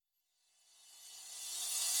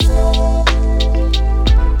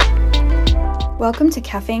Welcome to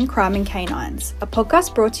Caffeine, Crime and Canines, a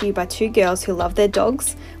podcast brought to you by two girls who love their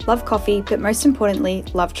dogs, love coffee, but most importantly,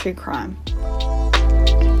 love true crime.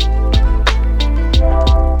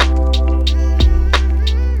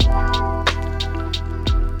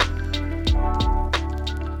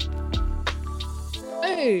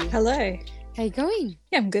 Oh, Hello. how you going?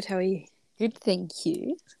 Yeah, I'm good. How are you? Good, thank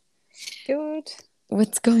you. Good.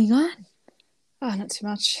 What's going on? Oh, not too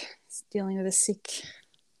much. Just dealing with a sick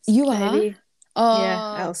You baby. are? Oh,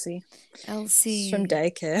 Yeah, Elsie. Elsie. She's from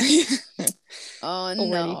daycare. Oh, Already.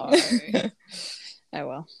 no. Oh,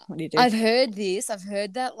 well. What do you do? I've heard this. I've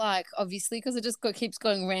heard that, like, obviously, because it just keeps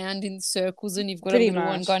going round in circles and you've got Pretty a little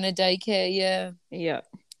one much. going to daycare, yeah. Yeah.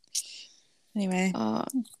 Anyway. Oh.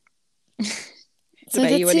 So what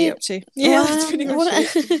are you up to? Yeah, that's pretty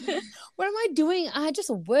much it. What am I doing? I'm just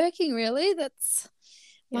working, really. That's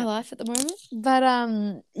my life at the moment. But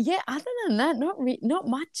yeah, other than that, not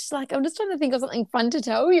much. Like, I'm just trying to think of something fun to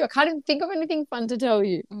tell you. I can't even think of anything fun to tell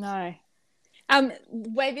you. No.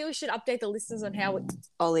 Maybe we should update the listeners on how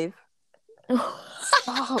Olive.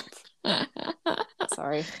 Stop.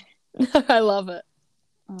 Sorry. I love it.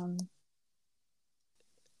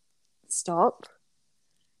 Stop.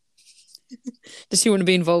 Does she want to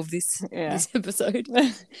be involved this episode?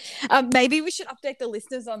 Maybe we should update the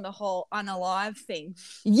listeners on the whole unalive thing.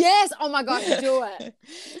 Yes. Oh my gosh, do it.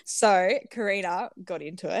 So Karina got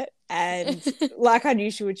into it, and like I knew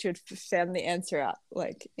she would found the answer out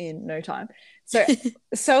like in no time. So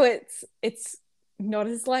it's not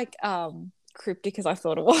as like cryptic as I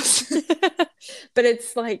thought it was. But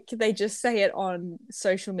it's like they just say it on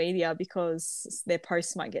social media because their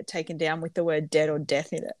posts might get taken down with the word dead or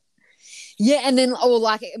death in it. Yeah, and then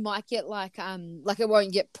like it might get like it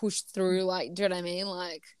won't get pushed through, like, do you know what I mean?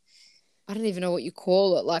 Like, I don't even know what you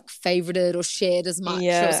call it, like favorited or shared as much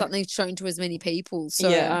or something, shown to as many people.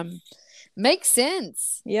 So makes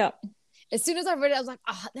sense. Yeah. As soon as I read it, I was like,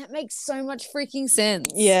 that makes so much freaking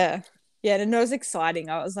sense. Yeah. Yeah, and it was exciting.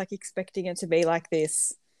 I was like expecting it to be like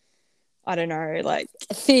this, I don't know, like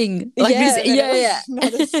thing. Like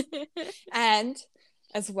this, And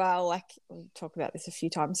as well, like we'll talk about this a few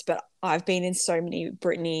times, but I've been in so many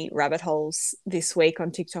Brittany rabbit holes this week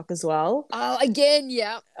on TikTok as well. Oh, again,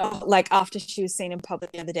 yeah. Like after she was seen in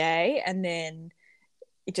public the other day, and then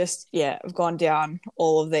it just I've gone down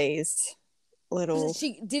all of these little.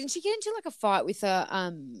 Didn't she get into like a fight with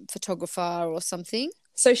a photographer or something?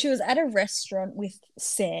 So she was at a restaurant with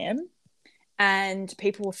Sam, and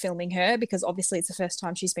people were filming her because obviously it's the first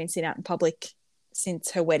time she's been seen out in public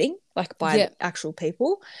since her wedding, like by actual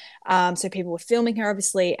people. So people were filming her,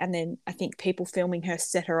 obviously, and then I think people filming her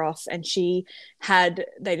set her off, and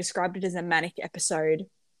they described it as a manic episode.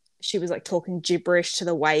 She was like talking gibberish to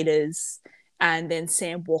the waiters, and then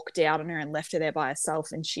Sam walked out on her and left her there by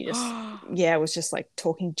herself, and she just was just like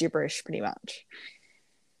talking gibberish pretty much.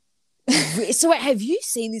 So wait, have you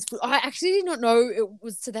seen this? I actually did not know it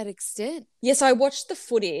was to that extent. Yes, I watched the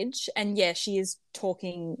footage, and she is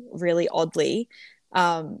talking really oddly.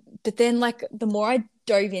 But then, like, the more I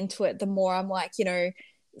dove into it, the more I'm like,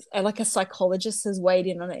 like a psychologist has weighed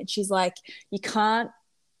in on it, and she's like, you can't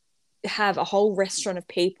have a whole restaurant of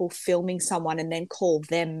people filming someone and then call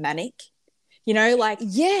them manic.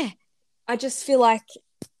 I just feel like,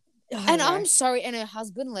 I'm sorry, and her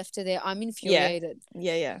husband left her there. I'm infuriated.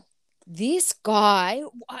 Yeah. This guy,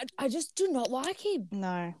 I just do not like him.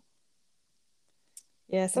 No.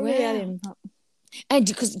 Yeah, something about him. And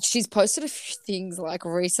because she's posted a few things like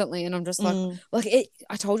recently, and I'm just like,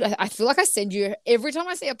 I told you, I feel like I send you every time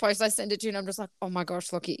I see a post, I send it to you, and I'm just like, oh my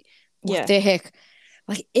gosh, Lockie, what the heck?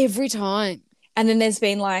 Like every time. And then there's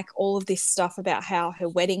been like all of this stuff about how her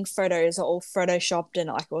wedding photos are all photoshopped and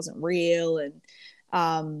like it wasn't real, and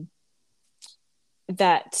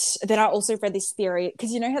that then I also read this theory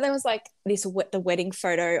because how there was like the wedding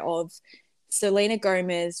photo of Selena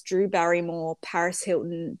Gomez, Drew Barrymore, Paris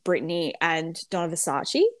Hilton, Britney, and Donna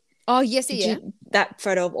Versace. Oh yes, that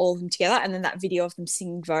photo of all of them together, and then that video of them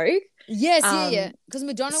singing Vogue. Yes, because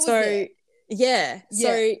Madonna was there.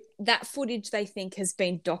 So that footage they think has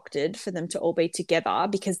been doctored for them to all be together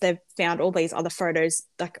because they've found all these other photos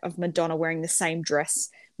like of Madonna wearing the same dress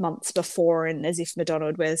months before, and as if Madonna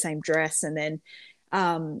would wear the same dress, and then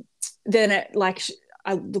I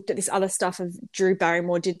looked at this other stuff of Drew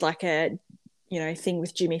Barrymore did like a thing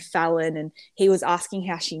with Jimmy Fallon, and he was asking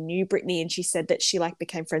how she knew Britney, and she said that she like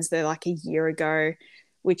became friends with her like a year ago,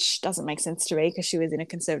 which doesn't make sense to me because she was in a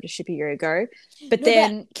conservatorship a year ago. But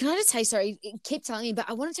can I just say, sorry, keep telling me, but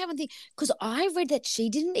I want to tell one thing, because I read that she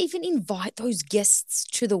didn't even invite those guests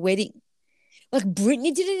to the wedding. Like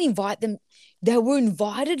Britney didn't invite them. They were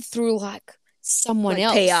invited through like someone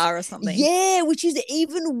like else. PR or something. Yeah, which is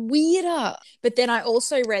even weirder. But then I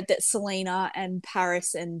also read that Selena and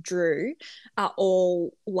Paris and Drew are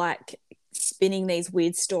all like spinning these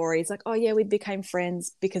weird stories like, oh yeah, we became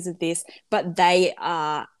friends because of this, but they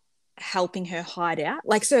are helping her hide out.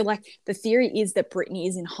 Like, so like the theory is that Britney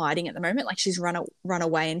is in hiding at the moment, like she's run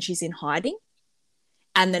away and she's in hiding,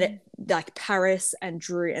 and that like Paris and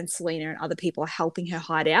Drew and Selena and other people are helping her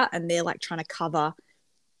hide out, and they're like trying to cover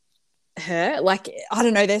her. Like, I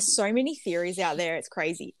don't know, there's so many theories out there, it's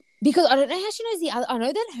crazy. Because I don't know how she knows the other. I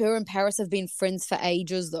know that her and Paris have been friends for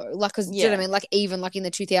ages, though. Like, because, do you know what I mean? Like, even, like, in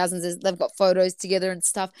the 2000s, they've got photos together and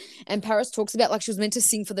stuff. And Paris talks about, like, she was meant to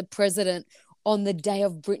sing for the president on the day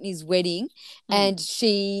of Britney's wedding. And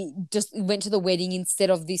she just went to the wedding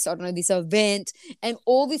instead of this, I don't know, this event and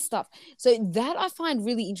all this stuff. So that I find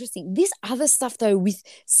really interesting. This other stuff, though, with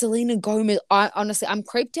Selena Gomez, I'm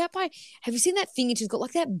creeped out by. Have you seen that thing? And she's got,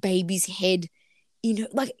 like, that baby's head in her,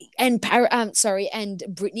 like, and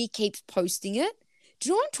Britney keeps posting it. Do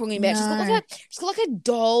you know what I'm talking about? No. She's got like a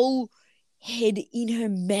doll head in her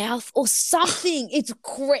mouth or something. It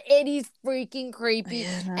is freaking creepy.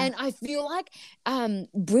 Yeah, no. And I feel like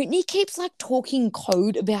Britney keeps like talking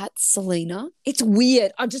code about Selena. It's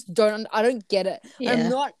weird. I don't get it. Yeah. I'm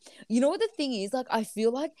not, you know what the thing is? Like, I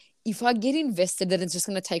feel like if I get invested, then it's just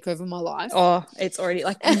going to take over my life. Oh, it's already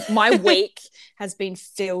like my week has been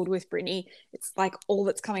filled with Britney. It's like all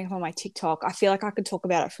that's coming up on my TikTok. I feel like I could talk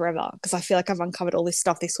about it forever because I feel like I've uncovered all this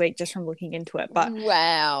stuff this week just from looking into it. But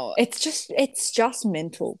wow, it's just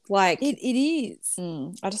mental. Like it is.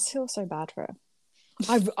 I just feel so bad for her.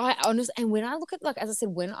 I honestly, and when I look at, like, as I said,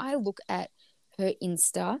 when I look at her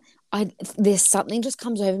Insta, there's something just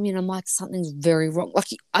comes over me, and I'm like, something's very wrong. Like,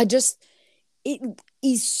 it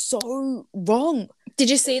is so wrong.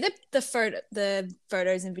 Did you see the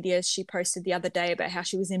photos and videos she posted the other day about how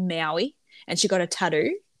she was in Maui and she got a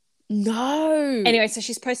tattoo? No. Anyway, so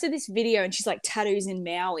she's posted this video and she's like tattoos in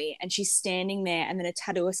Maui and she's standing there, and then a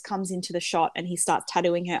tattooist comes into the shot and he starts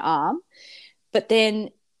tattooing her arm. But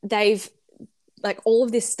then they've like all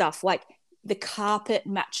of this stuff, like the carpet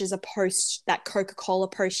matches a post, that Coca-Cola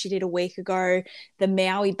post she did a week ago. The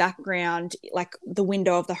Maui background, like the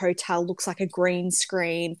window of the hotel looks like a green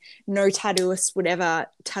screen. No tattooist would ever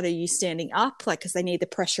tattoo you standing up, like, because they need the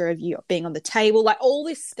pressure of you being on the table. Like all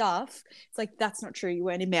this stuff. It's like, that's not true. You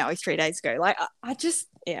weren't in Maui 3 days ago. Like I just,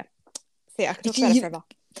 yeah. See, I could talk about it forever.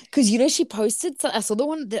 Because, you know, she posted, I saw the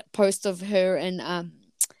one that post of her and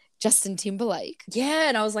Justin Timberlake. Yeah,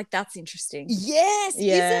 and I was like, that's interesting. Yes,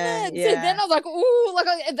 yeah, isn't it? Yeah. So then I was like, ooh, like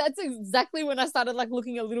that's exactly when I started like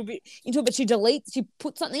looking a little bit into it. But she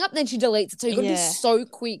puts something up, then she deletes it. So you've got to be so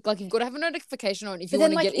quick. Like, you've got to have a notication on if you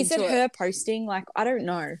want to get into it. Is it her posting? Like, I don't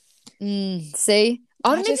know. See?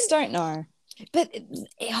 I just don't know. But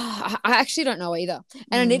I actually don't know either.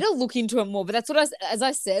 And I need to look into it more. But that's what as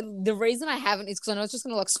I said, the reason I haven't is because I know it's just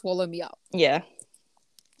going to like swallow me up. Yeah.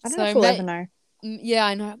 I don't know if we'll ever know. Yeah,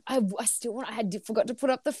 I know. I forgot to put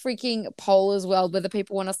up the freaking poll as well, whether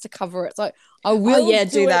people want us to cover it. So I will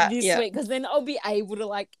do that this week, because then I'll be able to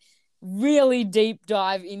like really deep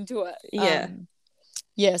dive into it.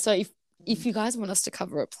 Yeah. So if you guys want us to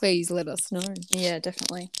cover it, please let us know. Yeah,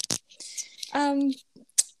 definitely.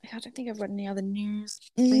 I don't think I've got any other news.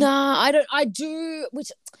 Nah, I don't. I do.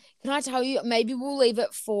 Which, can I tell you? Maybe we'll leave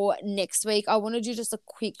it for next week. I want to do just a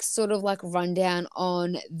quick sort of like rundown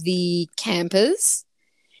on the campers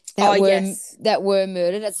that were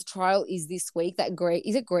murdered. As the trial is this week. That Greg,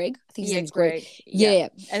 is it Greg? I think his name's Greg. Yeah.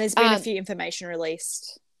 And there's been a few information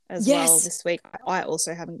released as well this week. I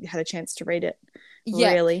also haven't had a chance to read it.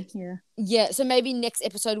 Really. Yeah. So maybe next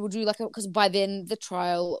episode we'll do like because by then the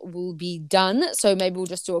trial will be done. So maybe we'll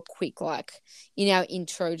just do a quick like in our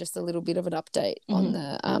intro, just a little bit of an update on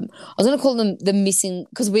the I was gonna call them the missing,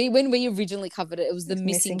 because when we originally covered it, it was the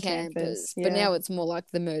missing campers. But now it's more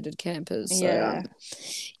like the murdered campers. So,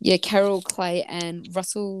 Carol Clay and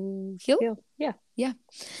Russell Hill. Yeah.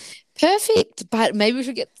 Perfect. But maybe we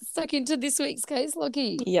should get stuck into this week's case,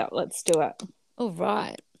 Lockie. Yeah, let's do it. All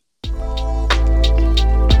right.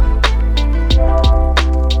 I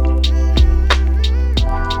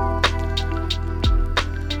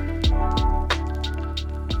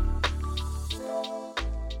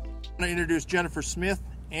want to introduce Jennifer Smith,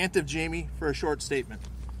 aunt of Jamie, for a short statement.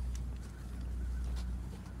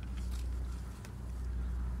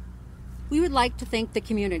 We would like to thank the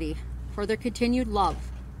community for their continued love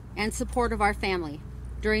and support of our family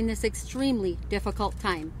during this extremely difficult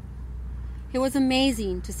time. It was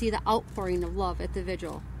amazing to see the outpouring of love at the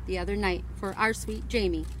vigil the other night for our sweet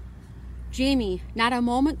Jamie. Jamie, not a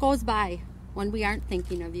moment goes by when we aren't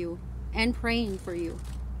thinking of you and praying for you.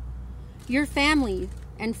 Your family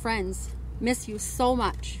and friends miss you so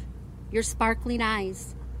much. Your sparkling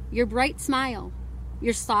eyes, your bright smile,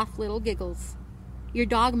 your soft little giggles. Your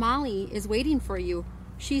dog Molly is waiting for you.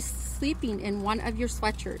 She's sleeping in one of your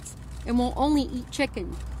sweatshirts and will only eat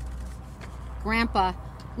chicken. Grandpa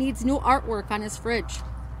needs new artwork on his fridge.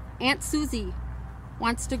 Aunt Susie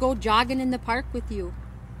wants to go jogging in the park with you.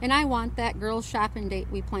 And I want that girl's shopping date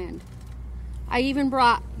we planned. I even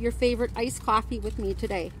brought your favorite iced coffee with me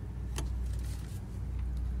today.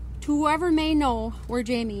 To whoever may know where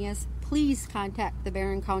Jamie is, please contact the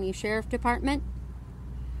Barron County Sheriff Department.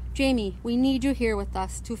 Jamie, we need you here with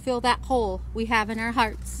us to fill that hole we have in our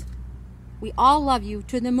hearts. We all love you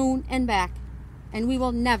to the moon and back, and we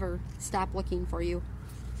will never stop looking for you.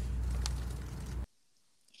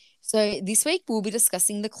 So this week we'll be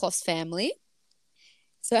discussing the Kloss family.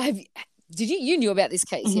 So you knew about this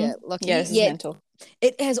case, yeah, Lockie? Yeah, this is mental.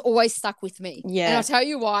 It has always stuck with me. Yeah. And I'll tell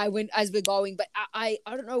you why as we're going, but I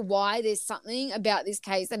don't know why there's something about this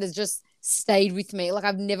case that has just stayed with me. Like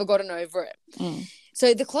I've never gotten over it.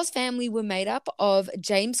 So the Kloss family were made up of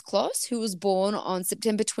James Kloss, who was born on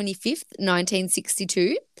September 25th,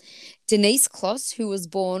 1962, Denise Kloss, who was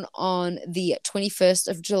born on the 21st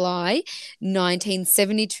of July,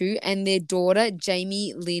 1972, and their daughter,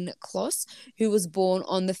 Jamie Lynn Kloss, who was born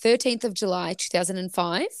on the 13th of July,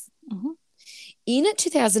 2005. In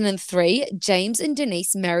 2003, James and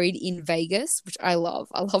Denise married in Vegas, which I love.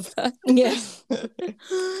 I love that. Yeah.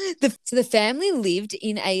 So the family lived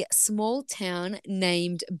in a small town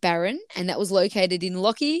named Barron, and that was located in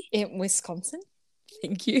Lockie. In Wisconsin.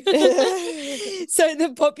 Thank you. So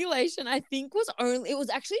the population, I think, was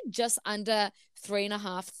actually just under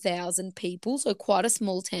 3,500 people, so quite a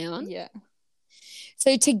small town. Yeah.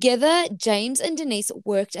 So together, James and Denise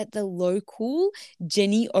worked at the local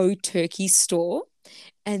Jenny O Turkey store,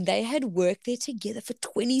 and they had worked there together for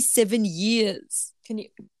 27 years. Can you,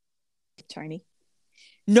 Tony?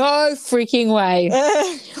 No freaking way.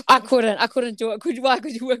 I couldn't do it. Why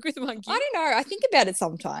could you work with a monkey? I don't know. I think about it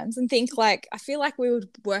sometimes and think like, I feel like we would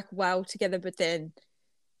work well together, but then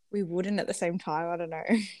we wouldn't at the same time. I don't know.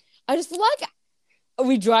 I just feel like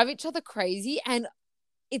we drive each other crazy, and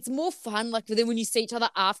it's more fun, like, then when you see each other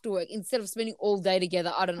after work, instead of spending all day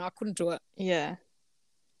together. I don't know. I couldn't do it. Yeah.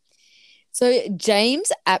 So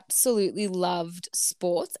James absolutely loved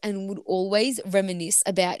sports and would always reminisce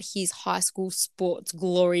about his high school sports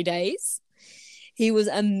glory days. He was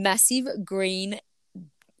a massive Green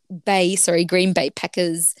Bay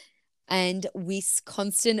Packers and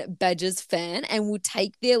Wisconsin Badgers fan and would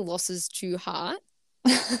take their losses to heart.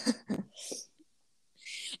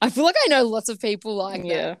 I feel like I know lots of people like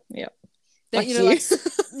that. Yeah. That,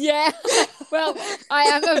 yeah. Well, I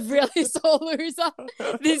am a really sore loser.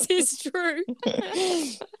 This is true.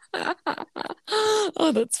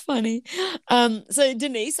 Oh, that's funny. So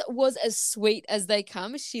Denise was as sweet as they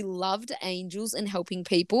come. She loved angels and helping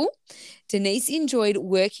people. Denise enjoyed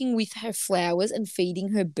working with her flowers and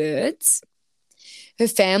feeding her birds. Her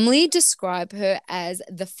family describe her as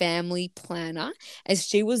the family planner, as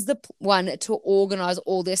she was the one to organize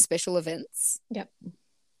all their special events. Yep.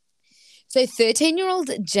 So 13-year-old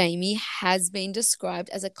Jamie has been described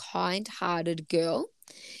as a kind-hearted girl.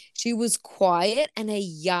 She was quiet and a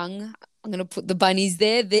young, I'm going to put the bunnies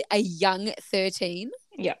there, a young 13.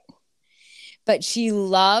 Yep. But she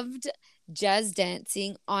loved jazz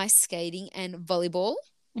dancing, ice skating, and volleyball.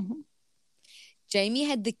 Mm-hmm. Jamie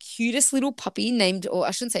had the cutest little puppy named, or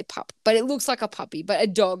I shouldn't say pup, but it looks like a puppy, but a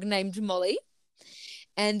dog named Molly.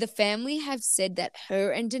 And the family have said that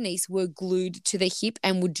her and Denise were glued to the hip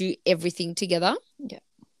and would do everything together. Yeah.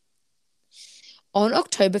 On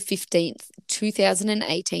October 15th,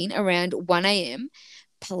 2018, around 1 a.m.,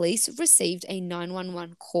 police received a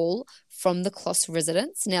 911 call from the Kloss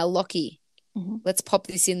residence. Now, Lockie, let's pop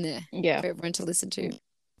this in there for everyone to listen to.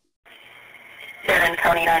 Barron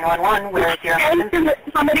County 911, where is your husband?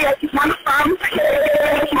 Somebody else is on from.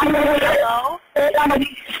 Hello?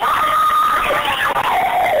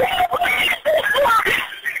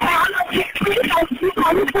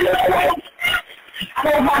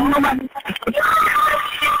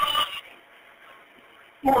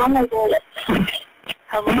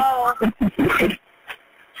 Hello?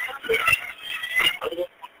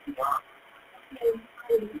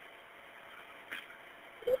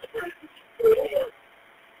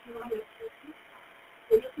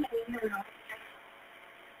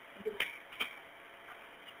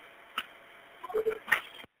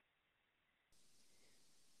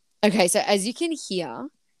 Okay, so as you can hear,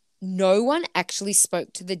 no one actually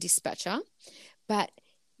spoke to the dispatcher, but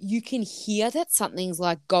you can hear that something's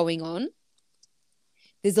like going on.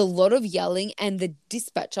 There's a lot of yelling, and the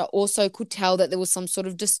dispatcher also could tell that there was some sort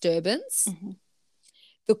of disturbance. Mm-hmm.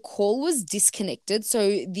 The call was disconnected,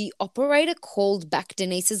 so the operator called back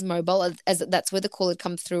Denise's mobile as that's where the call had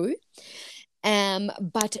come through.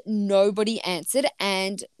 But nobody answered,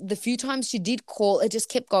 and the few times she did call, it just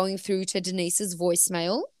kept going through to Denise's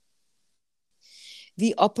voicemail.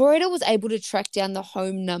 The operator was able to track down the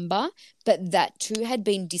home number, but that too had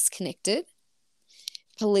been disconnected.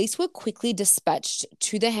 Police were quickly dispatched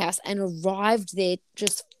to the house and arrived there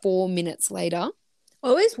just 4 minutes later. I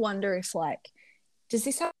always wonder if, like, does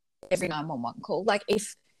this happen every 911 call? Like,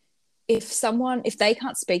 if they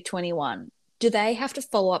can't speak to anyone, do they have to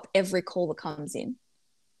follow up every call that comes in?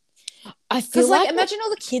 I feel like imagine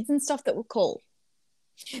all the kids and stuff that will call.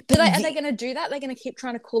 But are they going to do that? They're going to keep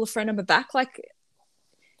trying to call a friend number back? Like,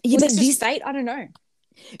 but this fate, I don't know.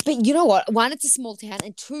 But you know what? One, it's a small town,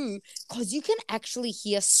 and two, because you can actually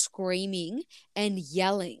hear screaming and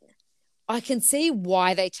yelling. I can see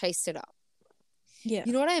why they chased it up. Yeah.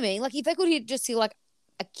 You know what I mean? Like, if they could just see, like,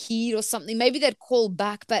 a kid or something, maybe they'd call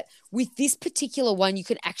back. But with this particular one, you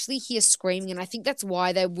could actually hear screaming, and I think that's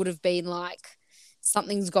why they would have been like,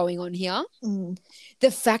 something's going on here. Mm.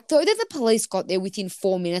 The fact, though, that the police got there within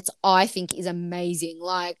 4 minutes, I think is amazing.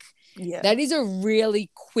 Like, that is a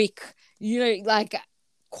really quick, like,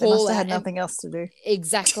 call. They must have had nothing else to do.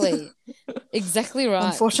 Exactly. Exactly right.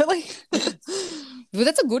 Unfortunately. Well,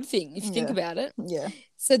 that's a good thing if you think about it. Yeah.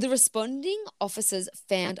 So the responding officers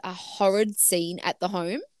found a horrid scene at the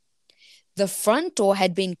home. The front door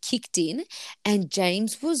had been kicked in, and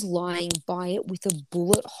James was lying by it with a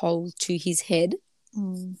bullet hole to his head.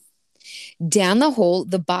 Mm. Down the hall,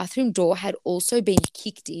 the bathroom door had also been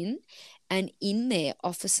kicked in, and in there,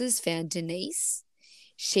 officers found Denise.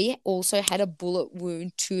 She also had a bullet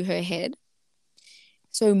wound to her head.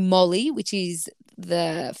 So Molly, which is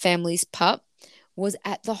the family's pup, was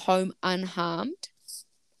at the home unharmed,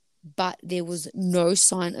 but there was no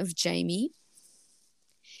sign of Jamie.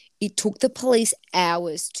 It took the police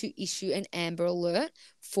hours to issue an Amber Alert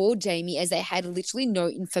for Jamie, as they had literally no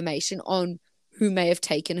information on who may have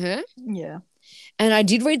taken her. Yeah. And I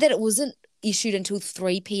did read that it wasn't issued until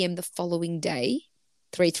 3 p.m. the following day,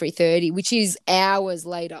 3:30, which is hours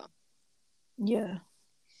later. Yeah.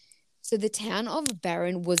 So the town of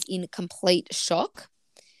Barron was in complete shock.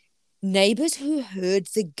 Neighbors who heard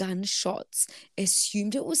the gunshots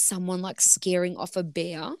assumed it was someone like scaring off a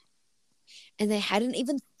bear, and they hadn't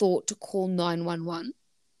even thought to call 911.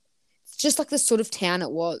 It's just like the sort of town it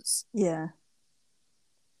was. Yeah.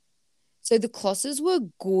 So the Closses were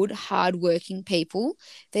good, hardworking people.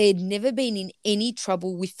 They had never been in any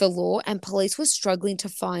trouble with the law, and police were struggling to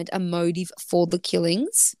find a motive for the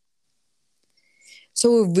killings.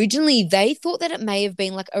 So originally they thought that it may have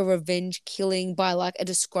been like a revenge killing by like a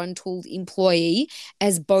disgruntled employee,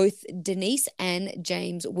 as both Denise and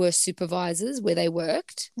James were supervisors where they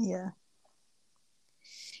worked. Yeah.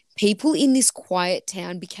 People in this quiet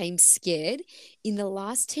town became scared. In the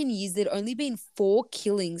last 10 years, there'd only been 4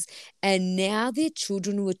 killings, and now their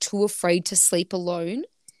children were too afraid to sleep alone.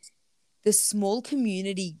 The small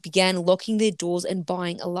community began locking their doors and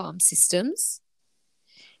buying alarm systems.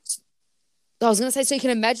 I was going to say, so you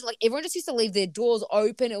can imagine, like, everyone just used to leave their doors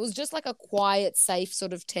open. It was just like a quiet, safe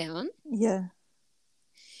sort of town. Yeah.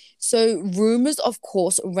 So rumors, of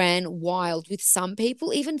course, ran wild, with some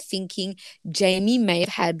people even thinking Jamie may have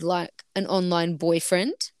had like an online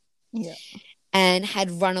boyfriend. Yeah. And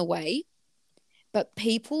had run away. But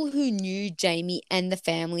people who knew Jamie and the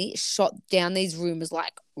family shot down these rumors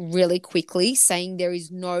like really quickly, saying there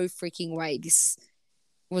is no freaking way this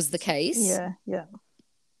was the case. Yeah, yeah.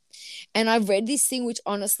 And I read this thing, which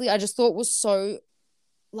honestly I just thought was so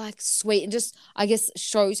like sweet and just, I guess,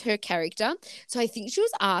 shows her character. So I think she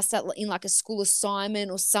was asked that in like a school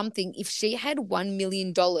assignment or something, if she had $1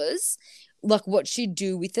 million, like what she'd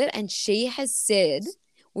do with it. And she has said,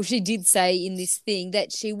 well, she did say in this thing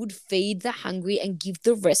that she would feed the hungry and give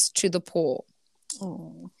the rest to the poor.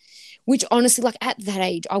 Oh. Which honestly, like at that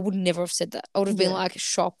age, I would never have said that. I would have been like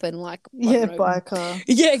shop and like, buy a car.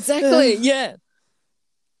 Yeah, exactly. Yeah.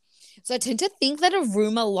 So I tend to think that a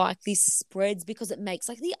rumor like this spreads because it makes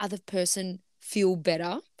like the other person feel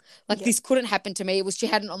better. Like this couldn't happen to me. It was she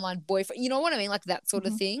had an online boyfriend. You know what I mean? Like that sort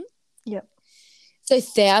of thing. Yep. So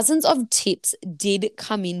thousands of tips did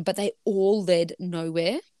come in, but they all led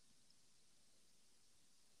nowhere.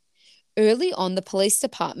 Early on, the police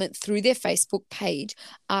department, through their Facebook page,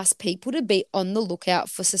 asked people to be on the lookout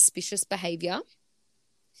for suspicious behaviour.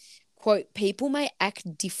 Quote, people may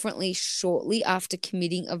act differently shortly after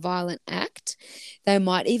committing a violent act. They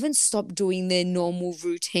might even stop doing their normal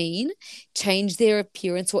routine, change their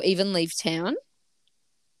appearance, or even leave town.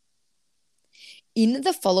 In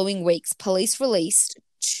the following weeks, police released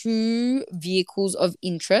 2 vehicles of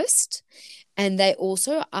interest, and they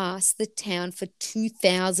also asked the town for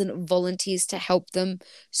 2,000 volunteers to help them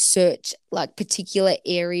search like particular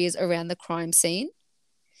areas around the crime scene.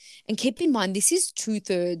 And keep in mind, this is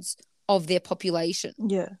 2/3 of their population.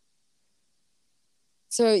 Yeah.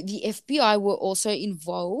 So the FBI were also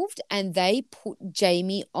involved, and they put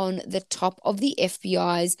Jamie on the top of the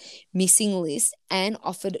FBI's missing list and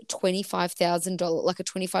offered $25,000, like a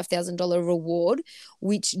 $25,000 reward,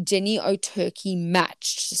 which Jenny O'Turkey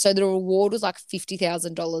matched. So the reward was like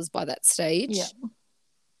 $50,000 by that stage. Yeah.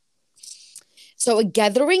 So a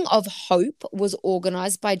gathering of hope was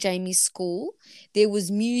organized by Jamie's school. There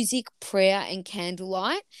was music, prayer, and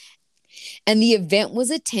candlelight. And the event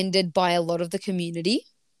was attended by a lot of the community.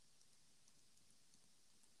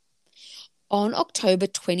 On October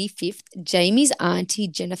 25th, Jamie's auntie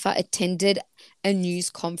Jennifer attended a news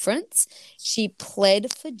conference. She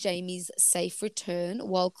pled for Jamie's safe return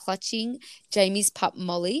while clutching Jamie's pup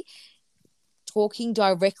Molly, talking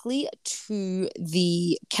directly to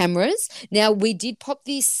the cameras. Now, we did pop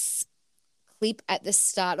this clip at the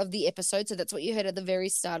start of the episode, so that's what you heard at the very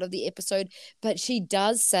start of the episode, but she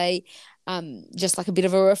does say, just like a bit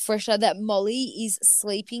of a refresher, that Molly is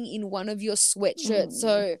sleeping in one of your sweatshirts.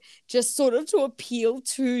 So just sort of to appeal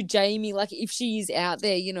to Jamie, like if she is out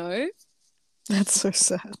there, you know. That's so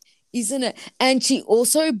sad, isn't it? And she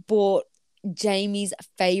also bought Jamie's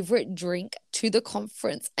favorite drink to the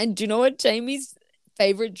conference. And do you know what Jamie's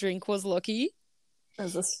favorite drink was, Lockie?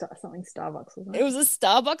 It was something Starbucks, wasn't it? It was a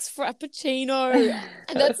Starbucks Frappuccino.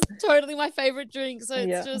 And that's totally my favorite drink. So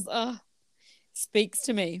it's just, speaks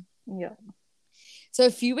to me. Yeah. So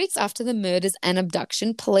a few weeks after the murders and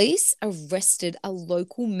abduction, police arrested a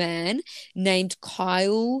local man named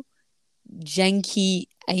Kyle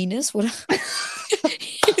Jankianus. What is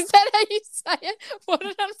that how you say it? What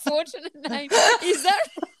an unfortunate name. Is that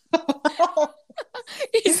right?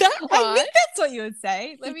 I think that's what you would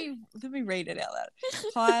say. Let me read it out loud.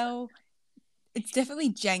 Kyle, it's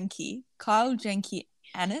definitely Janky. Kyle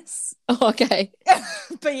Jankianus. Oh, okay.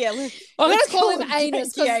 But yeah, I'm going to call him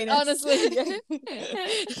Anus, honestly.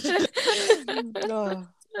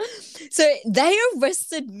 So they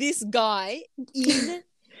arrested this guy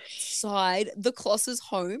inside the Closses'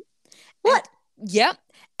 home. What?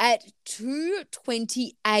 At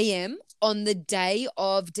 2:20 a.m. on the day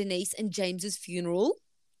of Denise and James's funeral.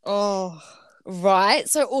 Oh. Right.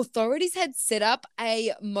 So authorities had set up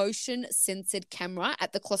a motion-censored camera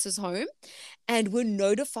at the Closses' home and were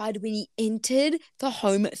notified when he entered the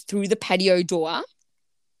home through the patio door.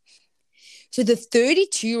 So the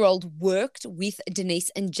 32-year-old worked with Denise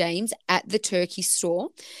and James at the turkey store,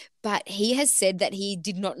 but he has said that he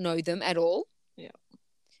did not know them at all. Yeah.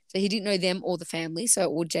 So he didn't know them or the family,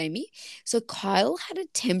 or Jamie. So Kyle had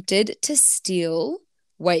attempted to steal,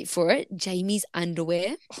 wait for it, Jamie's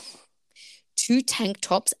underwear, 2 tank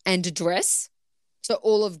tops and a dress. So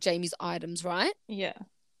all of Jamie's items, right? Yeah.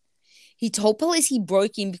 He told police he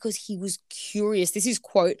broke in because he was curious. This is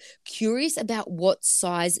quote, curious about what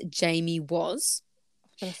size Jamie was.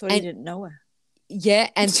 But I thought he didn't know her. Yeah,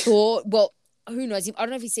 and thought, well, who knows him? I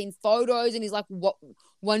don't know if he's seen photos and he's like,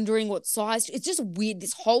 wondering what size. It's just weird.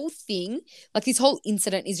 This whole thing, like this whole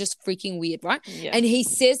incident is just freaking weird, right? Yeah. And he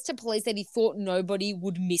says to police that he thought nobody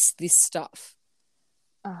would miss this stuff.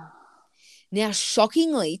 Oh. Now,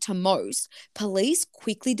 shockingly to most, police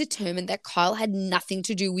quickly determined that Kyle had nothing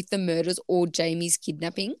to do with the murders or Jamie's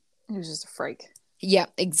kidnapping. He was just a freak. Yeah,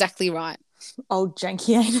 exactly right. Old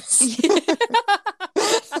Jankianus.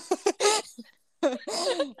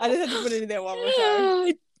 I just had to put it in there one more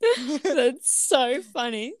time. That's so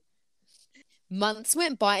funny. Months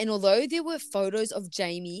went by, and although there were photos of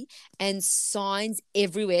Jamie and signs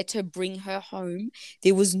everywhere to bring her home,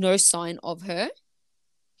 there was no sign of her.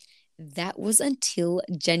 That was until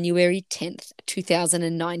January 10th,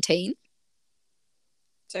 2019.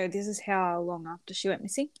 So this is how long after she went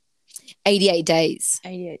missing? 88 days.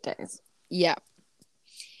 88 days. Yeah.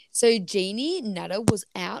 So Jeannie Nutter was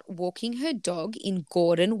out walking her dog in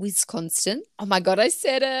Gordon, Wisconsin. Oh my God, I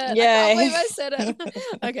said it. Yay. I can't believe I said it.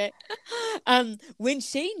 Okay. When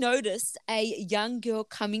she noticed a young girl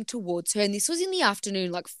coming towards her, and this was in the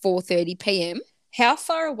afternoon, like 4:30 p.m. How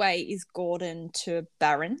far away is Gordon to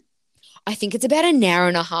Barron? I think it's about an hour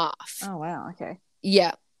and a half. Oh, wow. Okay.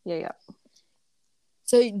 Yeah. Yeah.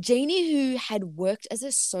 So Jeannie, who had worked as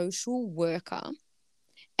a social worker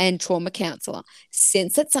and trauma counselor,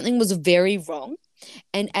 sensed that something was very wrong.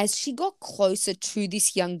 And as she got closer to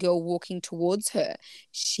this young girl walking towards her,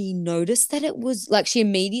 she noticed that it was like she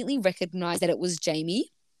immediately recognized that it was Jamie.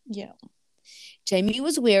 Yeah. Jamie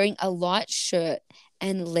was wearing a light shirt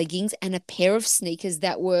and leggings and a pair of sneakers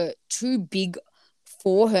that were too big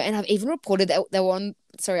for her. And I've even reported that they were on,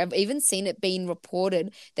 I've even seen it being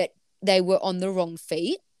reported that they were on the wrong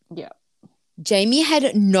feet. Yeah. Jamie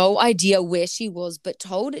had no idea where she was, but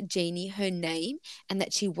told Jeannie her name and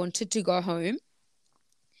that she wanted to go home.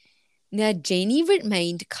 Now, Jeannie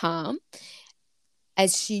remained calm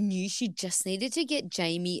as she knew she just needed to get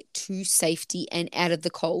Jamie to safety and out of the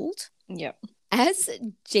cold. Yep. As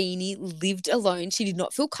Jeannie lived alone, she did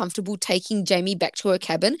not feel comfortable taking Jamie back to her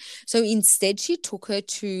cabin. So instead, she took her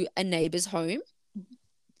to a neighbor's home.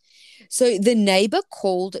 So the neighbor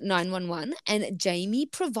called 911 and Jamie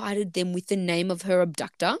provided them with the name of her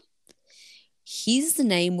abductor. His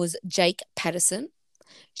name was Jake Patterson.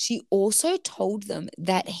 She also told them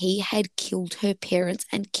that he had killed her parents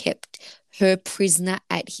and kept her prisoner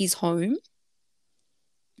at his home.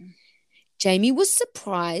 Jamie was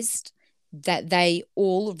surprised that they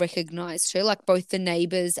all recognized her, like both the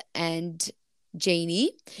neighbors and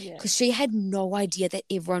Jeannie, because she had no idea that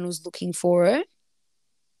everyone was looking for her.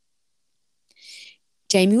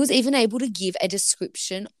 Jamie was even able to give a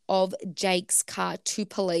description of Jake's car to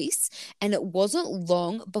police, and it wasn't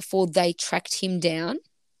long before they tracked him down.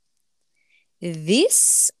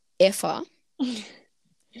 This effer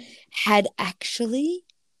had actually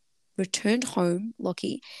returned home,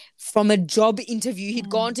 Lockie, from a job interview. He'd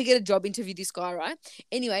gone to get a job interview, this guy, right?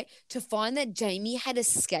 Anyway, to find that Jamie had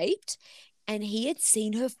escaped and he had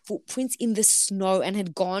seen her footprints in the snow and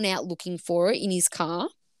had gone out looking for her in his car.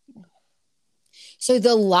 So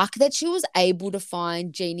the luck that she was able to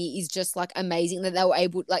find Jeannie is just like amazing, that they were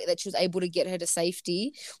able, like that she was able to get her to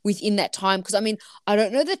safety within that time. Because I mean, I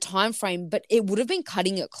don't know the time frame, but it would have been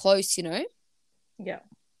cutting it close, you know? Yeah.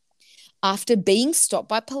 After being stopped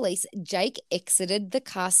by police, Jake exited the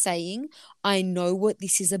car saying, "I know what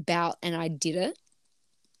this is about and I did it."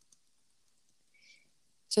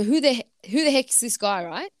 So who the heck is this guy,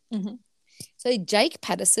 right? Mm-hmm. So Jake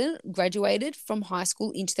Patterson graduated from high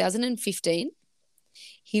school in 2015.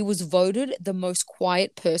 He was voted the most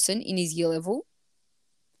quiet person in his year level.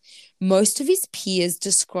 Most of his peers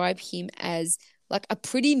describe him as like a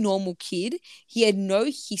pretty normal kid. He had no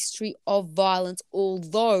history of violence,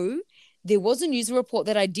 although there was a news report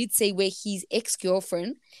that I did see where his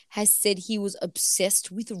ex-girlfriend has said he was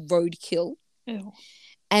obsessed with roadkill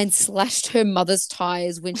and slashed her mother's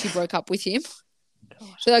tires when she broke up with him. Gosh.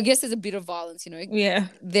 So I guess there's a bit of violence, you know,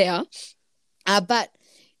 there. But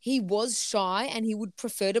he was shy and he would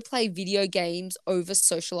prefer to play video games over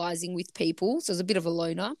socializing with people. So he's a bit of a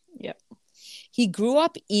loner. Yep. He grew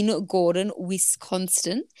up in Gordon,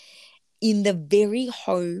 Wisconsin, in the very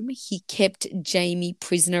home he kept Jamie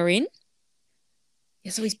prisoner in.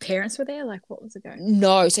 Yeah, so his parents were there? Like, what was it going on?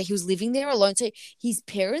 No, so he was living there alone. So his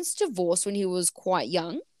parents divorced when he was quite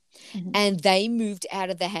young. Mm-hmm. And they moved out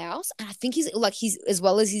of the house. And I think he's as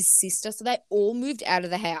well as his sister. So they all moved out of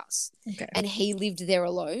the house. Okay. And he lived there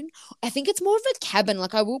alone. I think it's more of a cabin.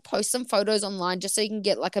 Like, I will post some photos online just so you can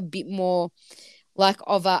get like a bit more like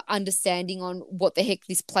of a understanding on what the heck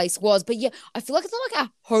this place was. But yeah, I feel like it's not like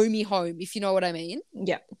a homey home, if you know what I mean.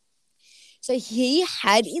 Yeah. So he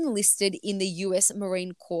had enlisted in the U.S.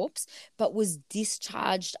 Marine Corps, but was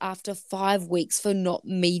discharged after 5 weeks for not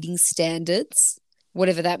meeting standards.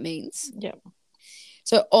 Whatever that means. Yeah.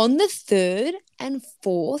 So on the 3rd and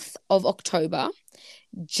 4th of October,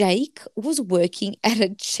 Jake was working at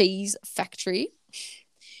a cheese factory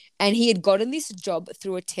and he had gotten this job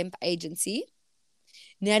through a temp agency.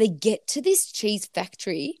 Now, to get to this cheese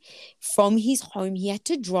factory from his home, he had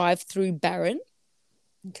to drive through Barron.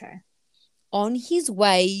 Okay. On his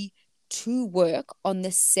way to work on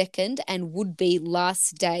the second and would-be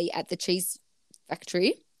last day at the cheese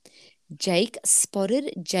factory, Jake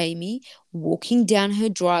spotted Jamie walking down her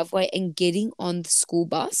driveway and getting on the school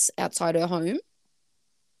bus outside her home.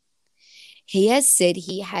 He has said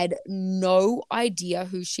he had no idea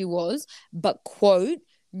who she was, but, quote,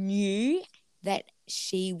 knew that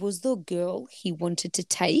she was the girl he wanted to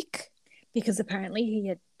take. Because apparently he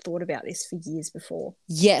had thought about this for years before.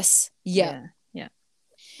 Yes. Yeah.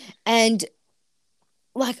 And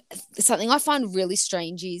like something I find really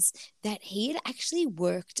strange is that he had actually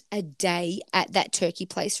worked a day at that turkey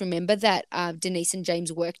place. Remember that Denise and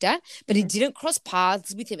James worked at, but he didn't cross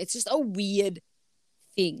paths with him. It's just a weird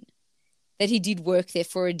thing that he did work there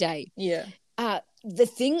for a day. Yeah. The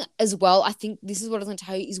thing as well, I think this is what I was going to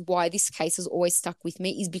tell you, is why this case has always stuck with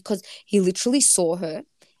me, is because he literally saw her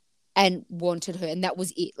and wanted her, and that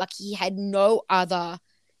was it. Like, he had no other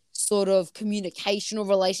sort of communication or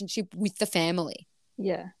relationship with the family.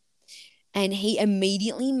 Yeah. And he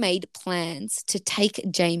immediately made plans to take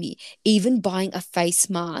Jamie, even buying a face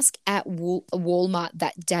mask at Walmart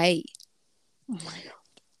that day. Oh my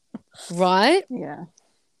God. Right? Yeah.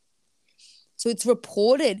 So it's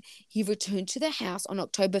reported he returned to the house on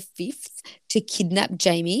October 5th to kidnap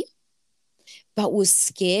Jamie, but was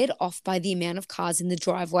scared off by the amount of cars in the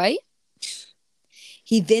driveway.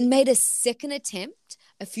 He then made a second attempt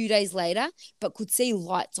a few days later, but could see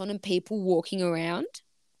lights on and people walking around.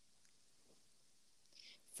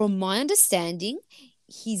 From my understanding,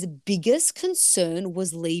 his biggest concern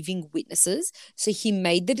was leaving witnesses, so he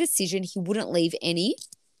made the decision he wouldn't leave any.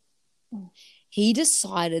 He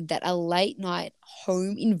decided that a late night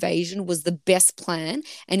home invasion was the best plan,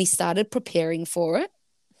 and he started preparing for it.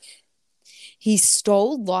 He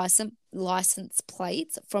stole license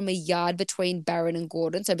plates from a yard between Barron and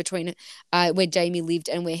Gordon, so between where Jamie lived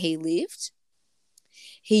and where he lived.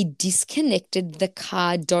 He disconnected the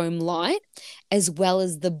car dome light as well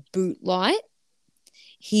as the boot light.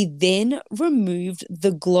 He then removed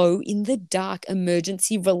the glow-in-the-dark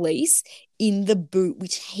emergency release in the boot,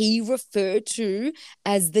 which he referred to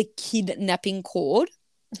as the kidnapping cord,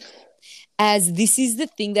 as this is the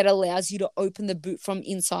thing that allows you to open the boot from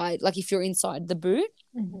inside, like if you're inside the boot.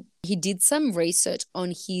 Mm-hmm. He did some research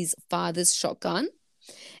on his father's shotgun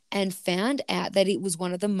and found out that it was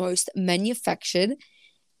one of the most manufactured,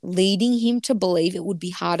 leading him to believe it would be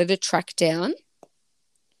harder to track down.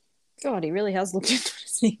 God, he really has looked into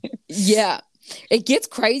it. Yeah, it gets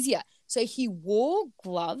crazier. So he wore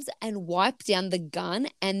gloves and wiped down the gun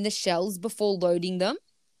and the shells before loading them.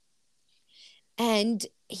 And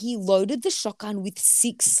he loaded the shotgun with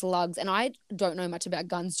 6 slugs. And I don't know much about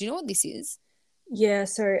guns. Do you know what this is? Yeah,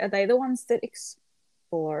 so are they the ones that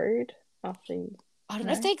explode after you... I don't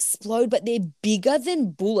know if they explode, but they're bigger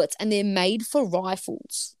than bullets and they're made for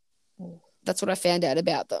rifles. Oh. That's what I found out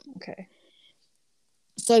about them. Okay.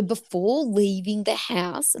 So before leaving the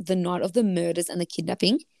house the night of the murders and the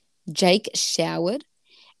kidnapping, Jake showered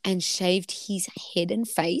and shaved his head and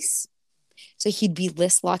face so he'd be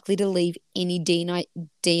less likely to leave any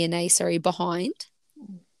DNA behind.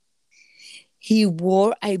 He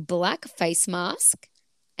wore a black face mask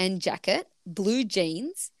and jacket, blue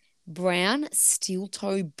jeans, brown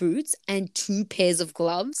steel-toe boots, and 2 pairs of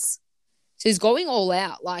gloves. So he's going all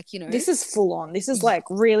out, like, you know. This is full on. This is like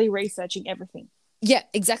really researching everything. Yeah,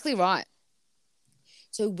 exactly right.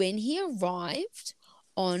 So when he arrived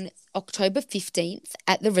on October 15th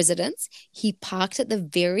at the residence, he parked at the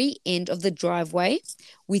very end of the driveway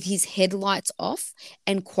with his headlights off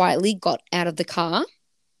and quietly got out of the car.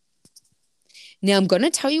 Now, I'm going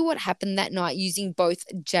to tell you what happened that night using both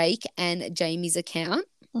Jake and Jamie's account.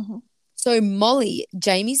 Mm-hmm. So Molly,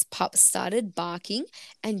 Jamie's pup, started barking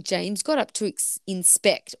and James got up to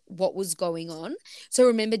inspect what was going on. So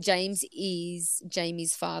remember, James is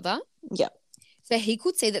Jamie's father. Yeah. So he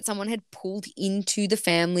could see that someone had pulled into the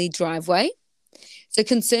family driveway. So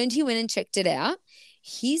concerned, he went and checked it out.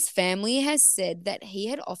 His family has said that he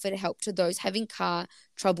had offered help to those having car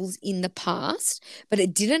troubles in the past, but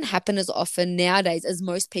it didn't happen as often nowadays as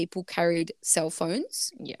most people carried cell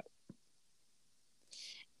phones. Yeah.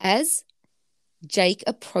 As Jake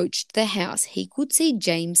approached the house, he could see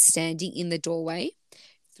James standing in the doorway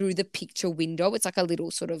through the picture window. It's like a little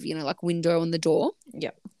sort of, like window on the door.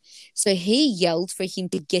 Yeah. So he yelled for him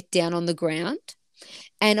to get down on the ground.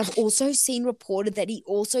 And I've also seen reported that he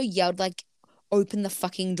also yelled, like, open the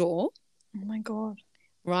fucking door. Oh, my God.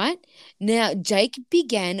 Right? Now, Jake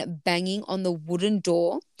began banging on the wooden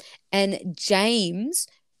door and James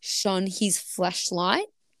shone his flashlight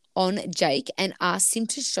on Jake and asked him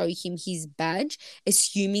to show him his badge,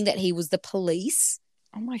 assuming that he was the police.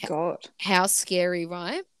 Oh, my God. How scary,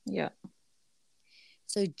 right? Yeah.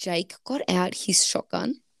 So Jake got out his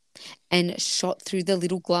shotgun and shot through the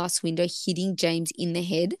little glass window, hitting James in the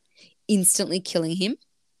head, instantly killing him.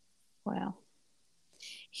 Wow.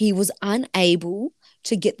 He was unable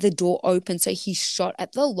to get the door open, so he shot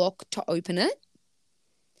at the lock to open it.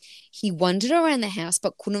 He wandered around the house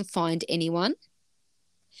but couldn't find anyone.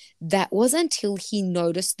 That was until he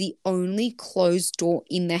noticed the only closed door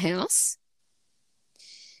in the house.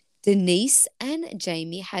 Denise and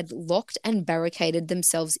Jamie had locked and barricaded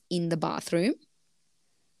themselves in the bathroom.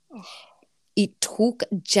 Oh. It took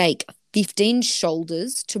Jake 15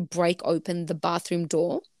 shoulders to break open the bathroom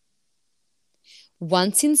door.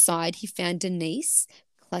 Once inside, he found Denise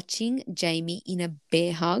clutching Jamie in a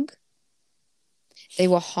bear hug. They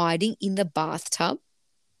were hiding in the bathtub.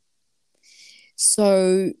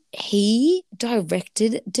 So he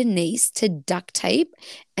directed Denise to duct tape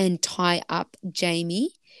and tie up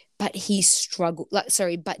Jamie but he struggled.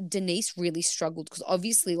 But Denise really struggled because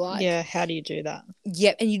obviously, like, yeah, how do you do that?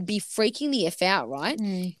 Yeah, and you'd be freaking the F out, right?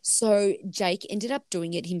 Mm. So Jake ended up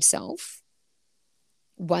doing it himself.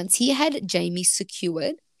 Once he had Jamie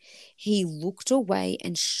secured, he looked away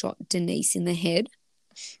and shot Denise in the head.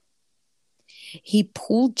 He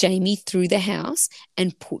pulled Jamie through the house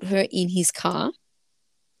and put her in his car.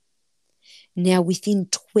 Now, within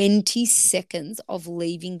 20 seconds of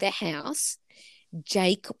leaving the house,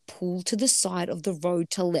 Jake pulled to the side of the road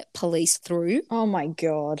to let police through. Oh, my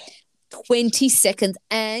God. 20 seconds.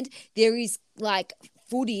 And there is, like,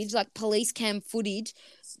 footage, like police cam footage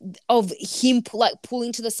of him, like,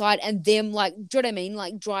 pulling to the side and them, like, do you know what I mean?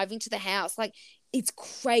 Like, driving to the house. Like, it's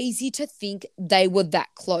crazy to think they were that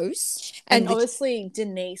close. And obviously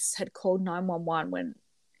Denise had called 911 when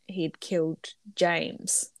he'd killed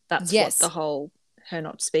James. That's what the whole her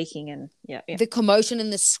not speaking and the commotion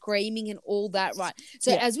and the screaming and all that, right?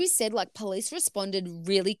 So as we said, like, police responded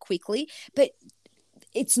really quickly, but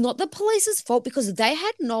it's not the police's fault because they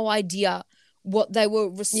had no idea what they were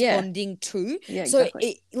responding to. Yeah, so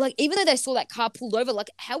exactly. like, even though they saw that car pulled over, like,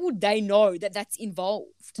 how would they know that that's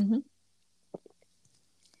involved? Mm-hmm.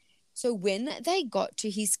 So when they got to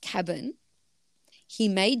his cabin, he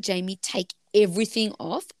made Jamie take everything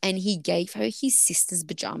off and he gave her his sister's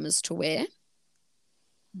pajamas to wear.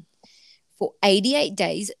 For 88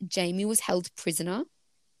 days, Jamie was held prisoner.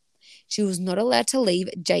 She was not allowed to leave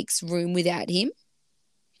Jake's room without him.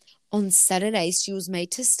 On Saturdays, she was made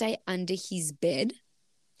to stay under his bed,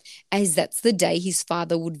 as that's the day his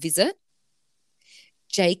father would visit.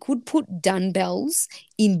 Jake would put dumbbells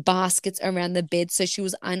in baskets around the bed so she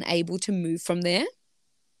was unable to move from there.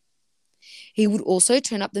 He would also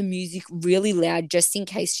turn up the music really loud just in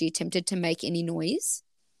case she attempted to make any noise.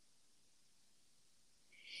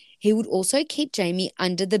 He would also keep Jamie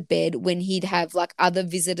under the bed when he'd have, like, other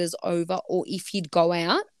visitors over or if he'd go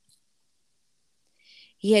out.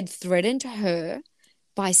 He had threatened her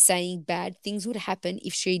by saying bad things would happen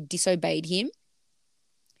if she disobeyed him.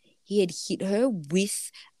 He had hit her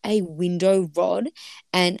with a window rod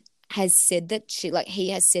and has said that he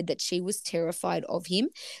has said that she was terrified of him.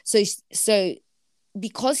 So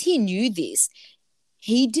because he knew this,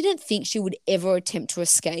 he didn't think she would ever attempt to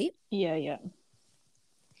escape. Yeah.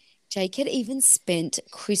 Jake had even spent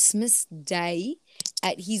Christmas Day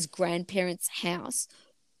at his grandparents' house,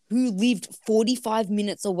 who lived 45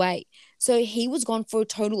 minutes away. So he was gone for a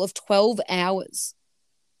total of 12 hours.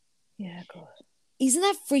 Yeah, God. Isn't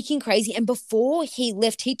that freaking crazy? And before he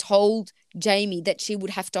left, he told Jamie that she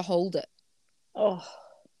would have to hold it. Oh.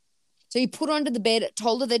 So he put her under the bed,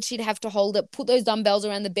 told her that she'd have to hold it, put those dumbbells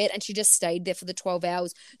around the bed, and she just stayed there for the 12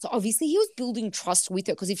 hours. So obviously he was building trust with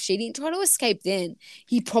her because if she didn't try to escape then,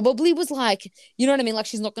 he probably was like, you know what I mean? Like,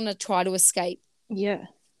 she's not going to try to escape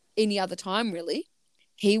any other time, really.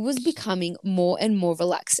 He was becoming more and more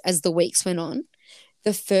relaxed as the weeks went on.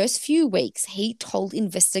 The first few weeks, he told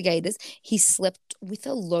investigators he slept with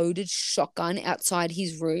a loaded shotgun outside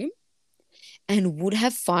his room and would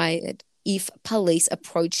have fired if police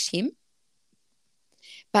approached him.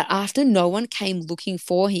 But after no one came looking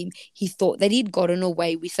for him, he thought that he'd gotten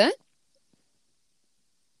away with it.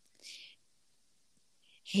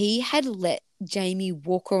 He had let Jamie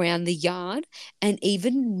walk around the yard and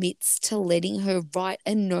even admits to letting her write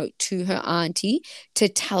a note to her auntie to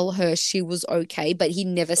tell her she was okay, but he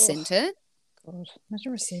never sent it. God,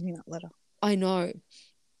 imagine receiving that letter. I know.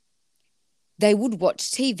 They would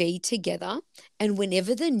watch TV together, and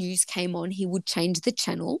whenever the news came on, he would change the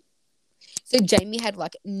channel. So Jamie had,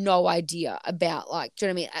 like, no idea about, like, do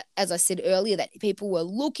you know what I mean? As I said earlier, that people were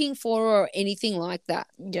looking for her or anything like that.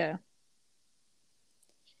 Yeah.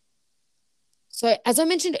 So as I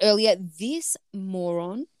mentioned earlier, this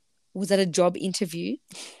moron was at a job interview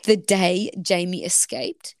the day Jamie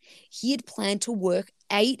escaped. He had planned to work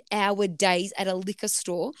 8-hour days at a liquor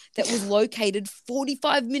store that was located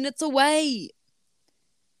 45 minutes away.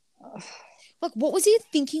 Like, what was he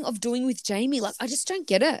thinking of doing with Jamie? Like, I just don't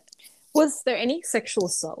get it. Was there any sexual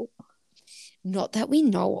assault? Not that we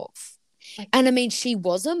know of. And I mean, she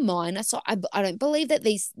was a minor, so I don't believe that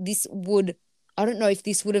this would, I don't know if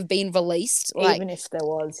this would have been released. Even if there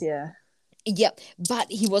was, yeah. Yep, but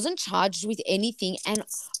he wasn't charged with anything. And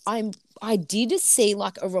I did see,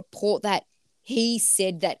 like, a report that he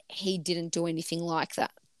said that he didn't do anything like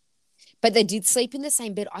that. But they did sleep in the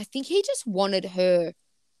same bed. I think he just wanted her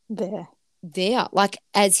there, like,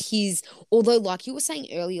 as his, although, like you were saying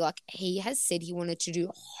earlier, like, he has said he wanted to do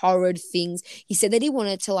horrid things. He said that he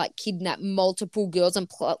wanted to, like, kidnap multiple girls and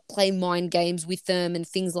play mind games with them and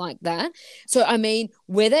things like that. So I mean,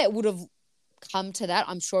 whether it would have come to that,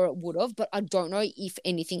 I'm sure it would have, but I don't know if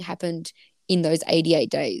anything happened in those 88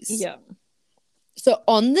 days. Yeah. So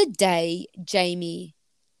on the day Jamie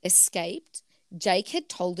escaped, Jake had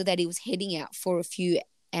told her that he was heading out for a few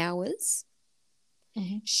hours.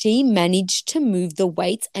 Mm-hmm. She managed to move the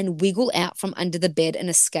weights and wiggle out from under the bed and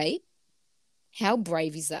escape. How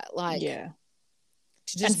brave is that? Like, yeah.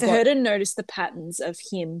 And for her to notice the patterns of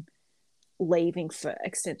him leaving for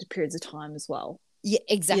extended periods of time as well. Yeah,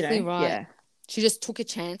 exactly right. Yeah. She just took a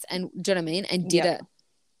chance and, do you know what I mean? And did it.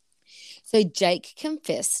 So Jake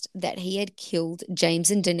confessed that he had killed James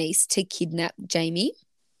and Denise to kidnap Jamie.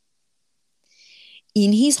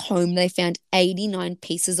 In his home, they found 89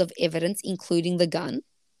 pieces of evidence, including the gun.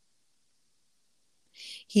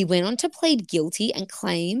 He went on to plead guilty and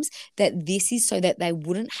claims that this is so that they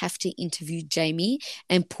wouldn't have to interview Jamie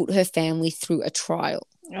and put her family through a trial.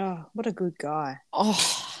 Oh, what a good guy.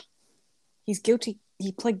 Oh. He's guilty.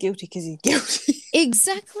 He pled guilty because he's guilty.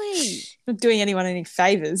 Exactly. Not doing anyone any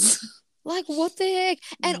favours. Like, what the heck?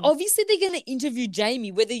 And obviously they're going to interview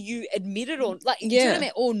Jamie, whether you admit it or, like, do you know what I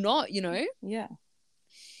mean? Or not, you know? Yeah.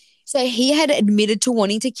 So he had admitted to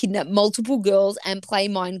wanting to kidnap multiple girls and play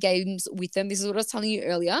mind games with them. This is what I was telling you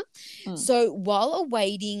earlier. So while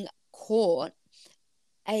awaiting court,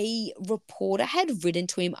 a reporter had written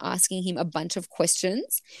to him asking him a bunch of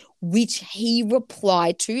questions, which he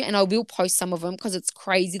replied to. And I will post some of them because it's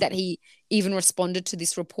crazy that he even responded to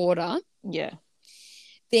this reporter. Yeah.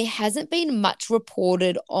 There hasn't been much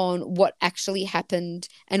reported on what actually happened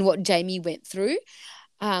and what Jamie went through.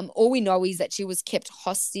 All we know is that she was kept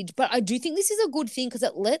hostage. But I do think this is a good thing because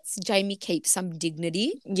it lets Jamie keep some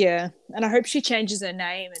dignity. Yeah. And I hope she changes her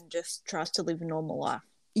name and just tries to live a normal life.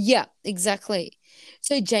 Yeah, exactly.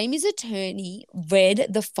 So Jamie's attorney read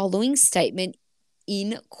the following statement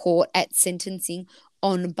in court at sentencing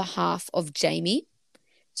on behalf of Jamie.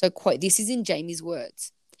 So, quote, this is in Jamie's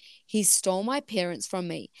words. He stole my parents from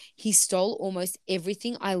me. He stole almost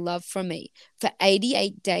everything I love from me. For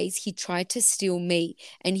 88 days, he tried to steal me,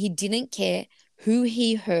 and he didn't care who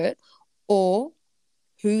he hurt or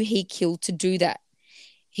who he killed to do that.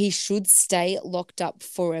 He should stay locked up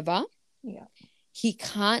forever. Yeah. He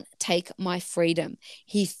can't take my freedom.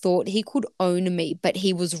 He thought he could own me, but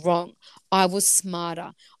he was wrong. I was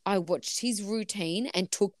smarter. I watched his routine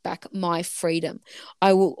and took back my freedom.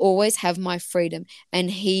 I will always have my freedom,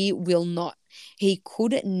 and he will not. He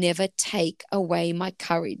could never take away my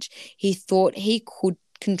courage. He thought he could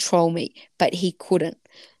control me, but he couldn't.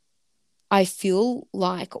 I feel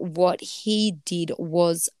like what he did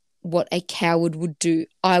was what a coward would do.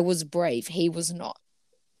 I was brave. He was not.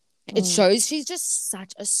 It shows she's just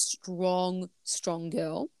such a strong, strong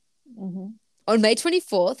girl. Mm-hmm. On May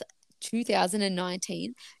 24th,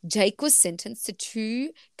 2019, Jake was sentenced to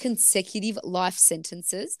 2 consecutive life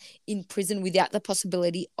sentences in prison without the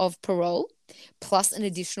possibility of parole, plus an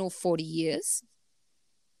additional 40 years.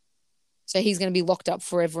 So he's going to be locked up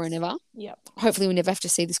forever and ever. Yep. Hopefully we'll never have to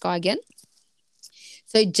see this guy again.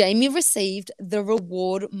 So Jamie received the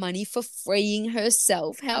reward money for freeing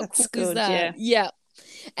herself. How That's cool is good, that? Yeah.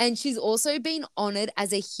 And she's also been honored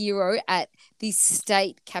as a hero at the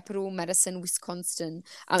state capital, Madison, Wisconsin.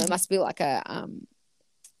 It must be like a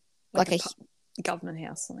government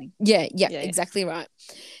house, something. Yeah, exactly right.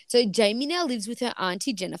 So Jamie now lives with her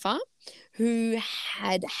auntie Jennifer, who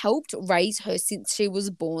had helped raise her since she was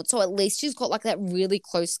born. So at least she's got like that really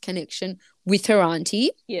close connection with her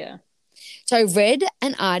auntie. Yeah. So I read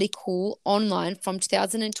an article online from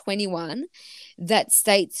 2021 that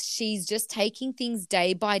states she's just taking things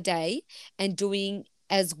day by day and doing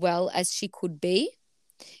as well as she could be.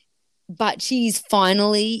 But she's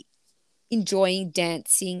finally enjoying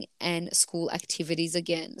dancing and school activities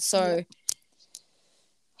again. So,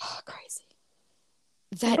 crazy.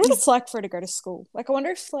 I wonder what it's like for her to go to school. Like, I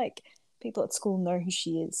wonder if, like, people at school know who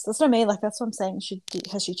she is. That's what I mean. Like, that's what I'm saying.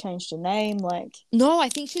 Has she changed her name? Like, no, I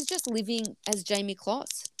think she's just living as Jamie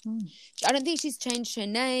Kloss. I don't think she's changed her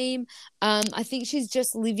name. I think she's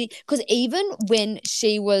just living, because even when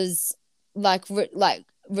she was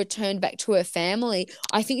returned back to her family,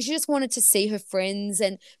 I think she just wanted to see her friends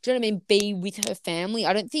and, do you know what I mean, be with her family.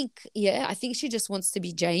 I think she just wants to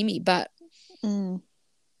be Jamie, but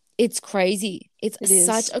it's crazy. It's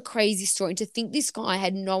such a crazy story. And to think this guy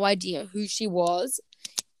had no idea who she was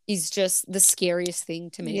is just the scariest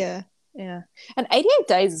thing to me. Yeah, yeah. And 88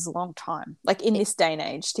 days is a long time, like in this day and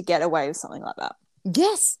age, to get away with something like that.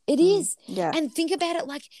 Yes, it is. Yeah. And think about it,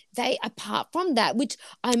 like, they, apart from that, which,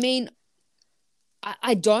 I mean,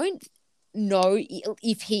 I don't know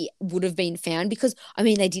if he would have been found, because, I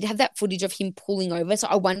mean, they did have that footage of him pulling over. So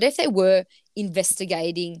I wonder if they were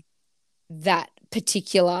investigating that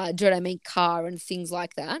particular, do you know what I mean, car and things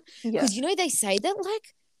like that. Yeah. Because, they say that,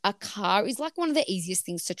 like, a car is, like, one of the easiest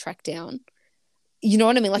things to track down. You know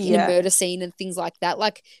what I mean? Like, in a murder scene and things like that.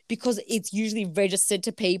 Like, because it's usually registered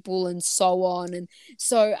to people and so on. And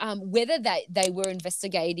so whether they were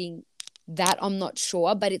investigating that, I'm not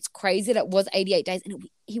sure. But it's crazy that it was 88 days. And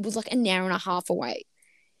he was, like, an hour and a half away.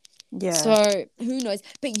 Yeah. So who knows?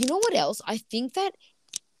 But you know what else? I think that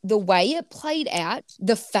the way it played out,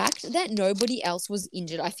 the fact that nobody else was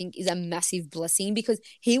injured, I think is a massive blessing because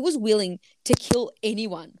he was willing to kill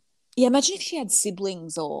anyone. Yeah, imagine if she had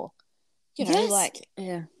siblings or, like,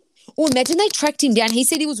 yeah. Or imagine they tracked him down. He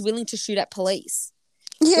said he was willing to shoot at police.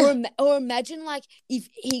 Yeah. Or imagine, like, if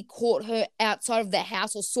he caught her outside of the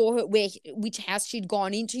house or saw her which house she'd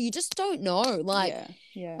gone into. You just don't know. Like,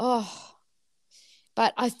 yeah. Oh.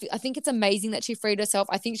 But I think it's amazing that she freed herself.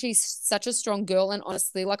 I think she's such a strong girl. And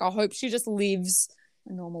honestly, like, I hope she just lives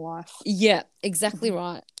a normal life. Yeah, exactly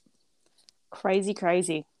right. Crazy.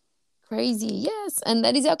 Crazy, yes. And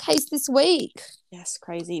that is our case this week. Yes,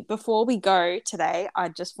 crazy. Before we go today, I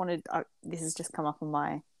just wanted, this has just come up on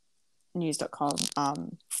my news.com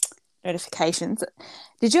notifications.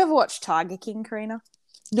 Did you ever watch Tiger King, Karina?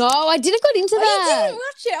 No, I didn't get into that. You didn't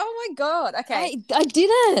watch it? Oh my God. Okay. I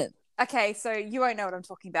didn't. Okay, so you won't know what I'm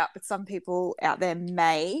talking about, but some people out there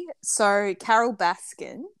may. So Carol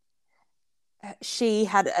Baskin, she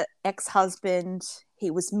had an ex-husband. He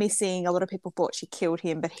was missing. A lot of people thought she killed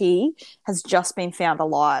him, but he has just been found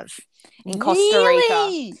alive in Costa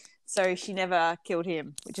Rica. So she never killed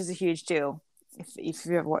him, which is a huge deal. If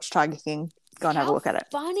you ever watched Tiger King, go and have a look at it.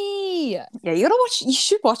 Funny. Yeah, you gotta watch. You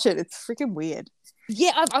should watch it. It's freaking weird.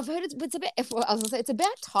 Yeah, I've heard it's about. I was gonna say it's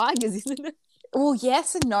about tigers, isn't it? Well,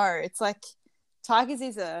 yes and no. It's like tigers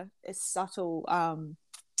is a subtle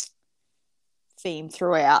theme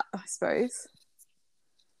throughout, I suppose.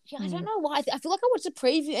 Yeah, I don't know why. I feel like I watched a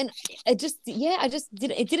preview and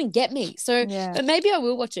it didn't get me. So, but maybe I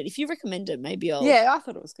will watch it. If you recommend it, maybe I'll. Yeah, I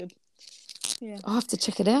thought it was good. Yeah, I'll have to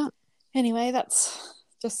check it out. Anyway, that's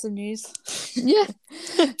just the news. Yeah,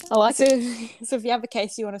 I like it. So if you have a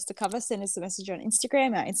case you want us to cover, send us a message on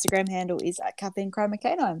Instagram. Our Instagram handle is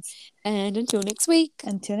 @CaffeineChromaCanines. And until next week.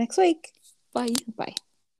 Bye. Bye.